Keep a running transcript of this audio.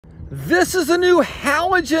This is a new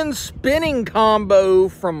halogen spinning combo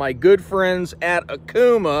from my good friends at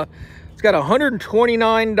Okuma. It's got a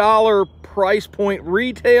 $129 price point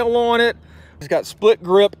retail on it. It's got split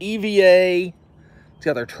grip EVA. It's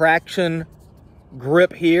got their traction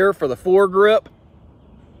grip here for the foregrip.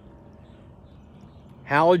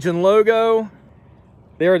 Halogen logo.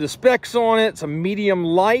 There are the specs on it. It's a medium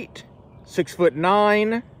light,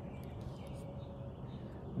 6'9".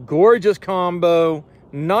 Gorgeous combo.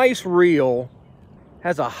 Nice reel.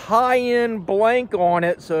 Has a high-end blank on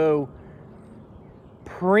it, so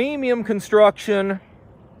premium construction.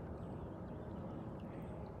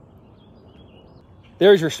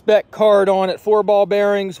 There's your spec card on it. 4 ball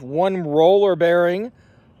bearings, 1 roller bearing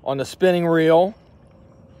on the spinning reel.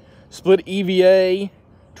 Split EVA,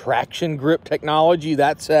 traction grip technology.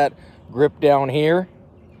 That's that grip down here.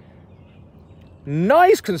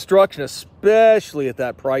 Nice construction, especially at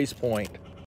that price point.